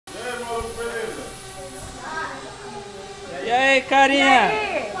aí, carinha?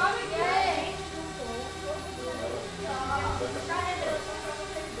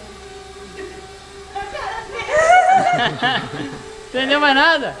 Entendeu mais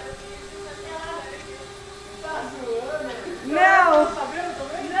nada? Não!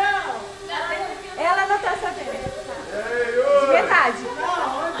 Ela não tá sabendo. De metade.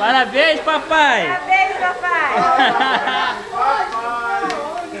 Parabéns, papai! Parabéns, papai!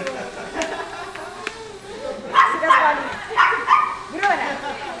 Tira as bolinhas. Bruna!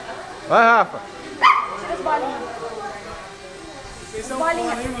 Vai, Rafa! Tira as bolinhas. As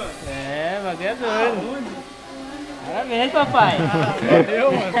bolinhas. É, bagulho é doido. Parabéns, papai.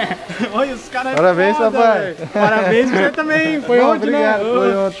 Valeu, mano. Olha, os caras. Parabéns, papai. Parabéns pra você também. Foi ontem, né? Obrigado,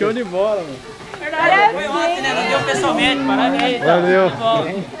 foi ontem. Show de bola, mano. Foi ontem, né? Não deu pessoalmente. Parabéns. Valeu.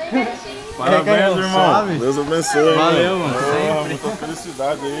 Parabéns, irmão. Suave. Deus abençoe. Valeu, mano. Oh, muita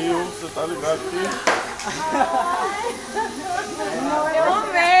felicidade aí, você tá ligado aqui. Eu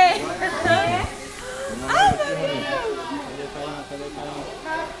amei! Ai, meu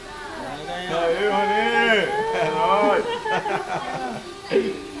Aí, Roninho. É nóis.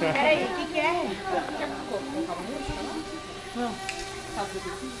 Peraí, o que é? Não.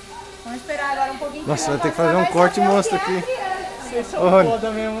 Vamos esperar agora um pouquinho. Nossa, vai ter que fazer um corte monstro aqui. Vocês são Ô, Rony.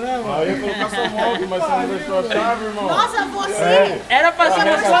 foda mesmo, né, mano? Aí eu ia colocar sua moto, mas você não deixou a chave, irmão. Nossa, você! Era pra ser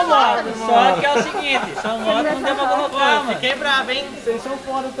na sua moto, só que é o seguinte, sua moto não deu pra colocar, mano. Fiquei bravo, hein? Vocês são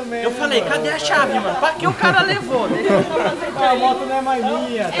foda também. Eu falei, cadê a chave, mano? Pra que o cara levou? Deixa eu só fazer isso A aí. moto não é mais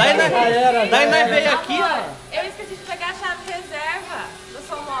minha. Daí nós veio aqui, ó. Eu esqueci de pegar a chave de reserva da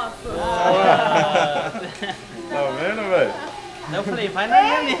sua moto. Tá vendo, velho? Daí eu falei, vai na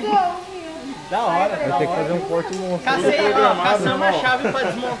minha mesmo. Da hora. Vai ter que fazer um corte monstro. Caçamos a chave pra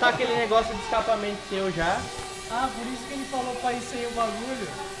desmontar aquele negócio de escapamento seu já. Ah, por isso que ele falou pra ir sem o bagulho.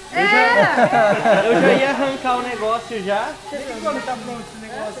 Eu já ia arrancar o negócio já. Quando tá pronto esse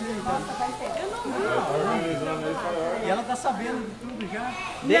negócio aí? E ela tá sabendo de tudo já.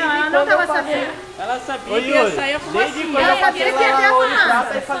 Não, ela não tava sabendo. Ela sabia Ô, que ia Yuri, sair a desde fumacinha. quando eu Ela passei sabia que ia lá ter na Ouro e fumaça.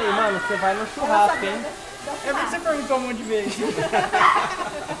 Prata e falei, mano, você vai no churrasco, hein? É porque você perguntou um monte de vezes.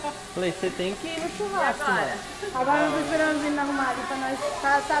 Falei, você tem que ir no churrasco, mano. Agora eu tô esperando vir arrumar ali pra nós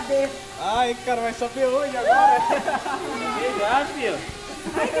pra saber. Ai, cara, vai saber hoje agora. Já, filho.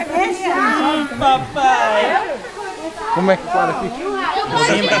 Deixa! Papai. Como é que para aqui?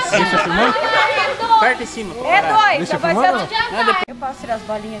 Deixa filmando? Parte em cima. É dois, Deixa só vai ser filmando? Eu posso tirar as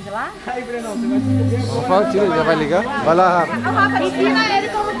bolinhas de lá? Aí, Brenão, você vai se fuder agora. Fala, tira, já vai ligar? Vai lá, Rafa. Rafa, ensina ele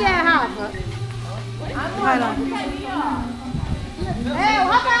como que é, Rafa. Vai lá. É, o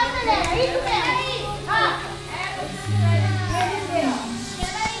Rafa acelera, isso mesmo.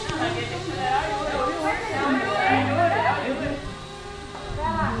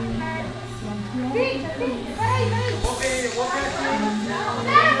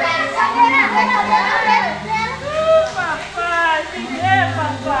 Papai, fiquei,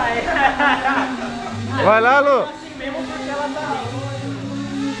 papai. Vai lá, Lu.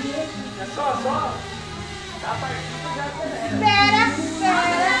 Espera.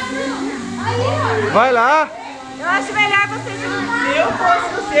 Aí, ó. Vai lá. Eu acho melhor vocês juntarem. Se eu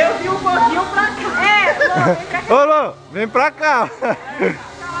fosse o seu, vi um pouquinho pra cá. É, Lu, vem pra cá. Ô, Lu, vem pra cá.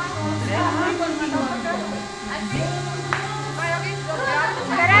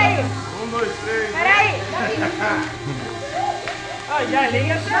 Peraí, 1, 2, 3. peraí. Ó, já liga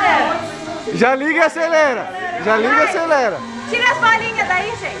e acelera. Já liga e acelera. Já liga e acelera. Tira as bolinhas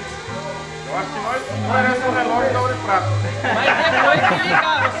daí, gente. Eu acho que nós parece um relógio da Ouro e Prata. Mas depois que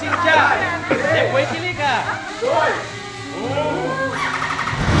ligar, ô Cintia, depois que ligar. 2,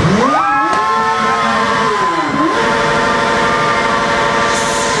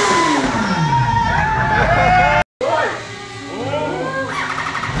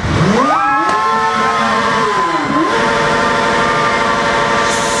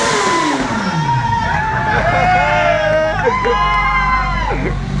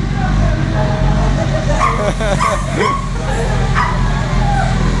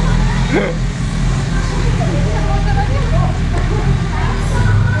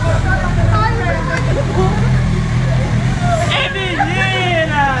 É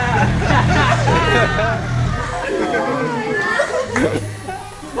menina!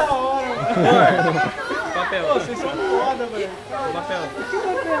 Da hora, mano. Papel. Pô, vocês são foda, velho. Papel.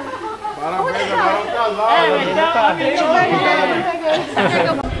 Parabéns, agora é um casal.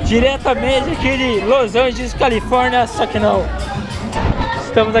 Diretamente aqui de Los Angeles, Califórnia, só que não.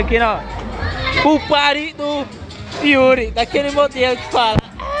 Estamos aqui na pool party do Yuri, daquele modelo que fala.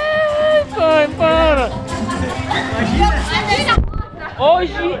 Ai, para.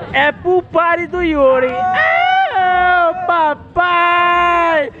 Hoje é pool party do Yuri.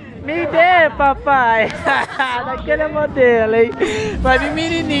 papai! Me dê, papai! Daquele modelo, hein? Vai vir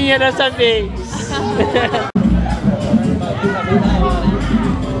menininha dessa vez.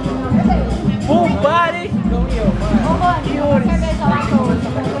 Pool party! Yuri. Cerveja lá toda.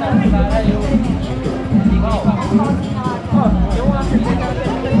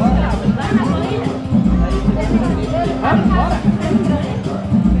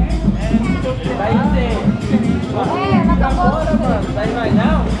 Vai ser. Mas agora, mano. Vai mais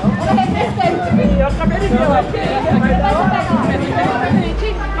não? eu refresquei. Eu acabei de ver.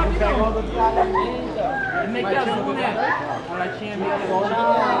 Meio que azul, né? A latinha meio azul.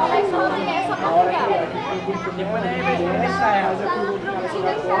 Ela é só pra pegar. Depois daí vai deixar ela.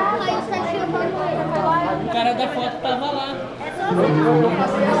 O cara da foto tava lá.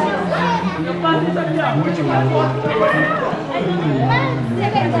 Eu passei isso aqui, ó. Última foto. Você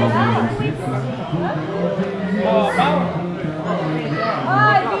quer pegar? Ó, bala.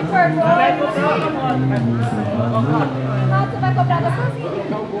 Ai, que vergonha. Vai comprar outra moto. Não, você vai comprar da sozinha. Eu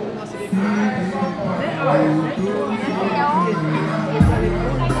tô com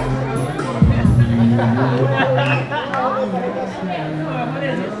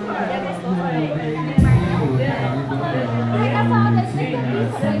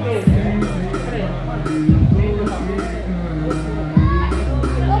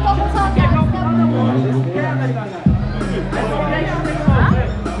saudade.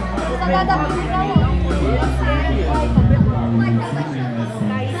 Saudade da vida pra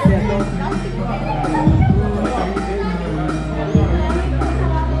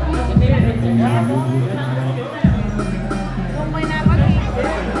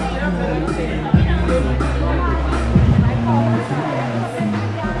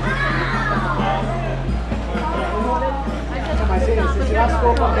Mas você se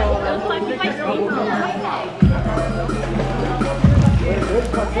lascou com a bola, né? eu tô aqui faz tempo.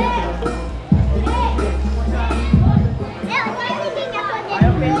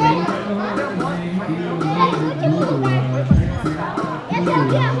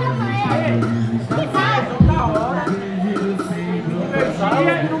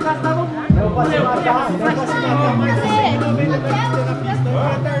 Não gastava muito. Eu passei a matar, Não é pra se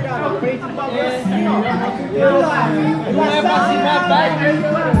matar,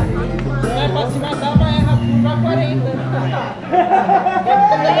 não é pra se matar, mas erra pra 40.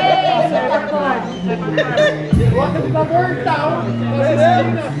 Gosta de dar mortal.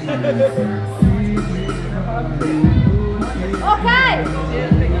 Ô, Caio!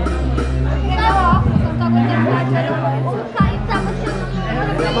 Pegar o óculos, eu não tô aguentando mais. O Caio tava chamando.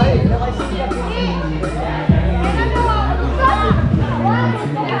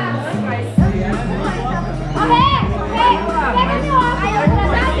 Pega meu óculos, pega meu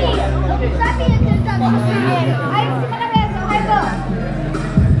óculos. Aí eu sabia que ele tava no primeiro. Aí em cima da mesa, o Raibão.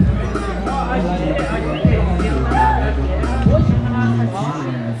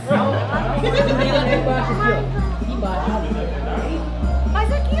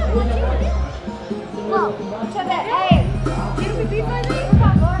 Faz aqui, ó, tira aqui. Bom, deixa eu ver. Aí, tira o pipi e faz aí, por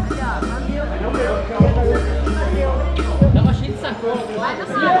favor. Tava cheio de sacola.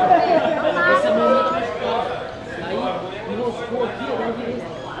 Essa menina tá machucada. Aí enroscou aqui, eu virei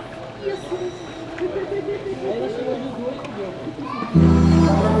isso. Aí ela chegou de dois e deu.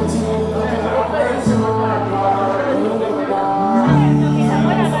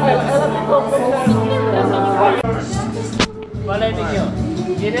 Olha aí, amiguinho.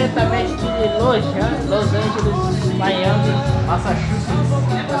 Diretamente de Los Angeles, Miami, Massachusetts.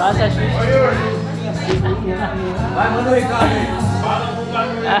 Vai, manda um recado aí.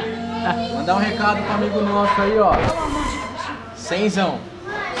 Mandar um recado pro amigo nosso aí, ó. Cenzão.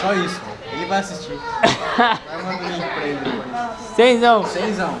 Só isso. Ele vai assistir. Vai mandar um link pra ele depois. Cenzão.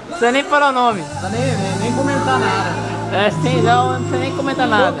 Cenzão. Você nem falou o nome. Não precisa nem comentar nada. É, Cenzão, não precisa nem comentar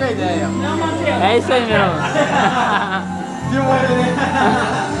nada. Pouca ideia. É isso aí mesmo. Filma ele.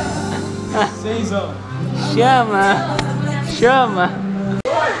 Cenzão. Chama.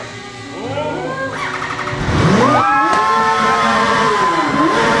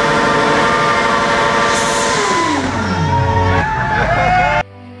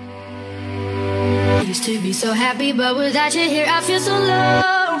 Used to be so happy, but without you here, I feel so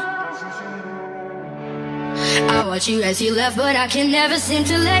low. I watch you as you left, but I can never seem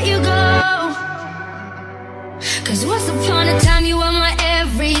to let you go. Cause once upon a time you were my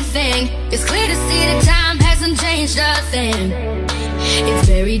everything. It's clear to see that time hasn't changed a thing. It's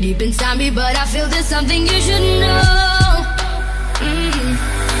very deep inside me, but I feel there's something you should know.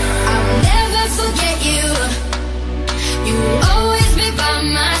 I will never forget you. You will always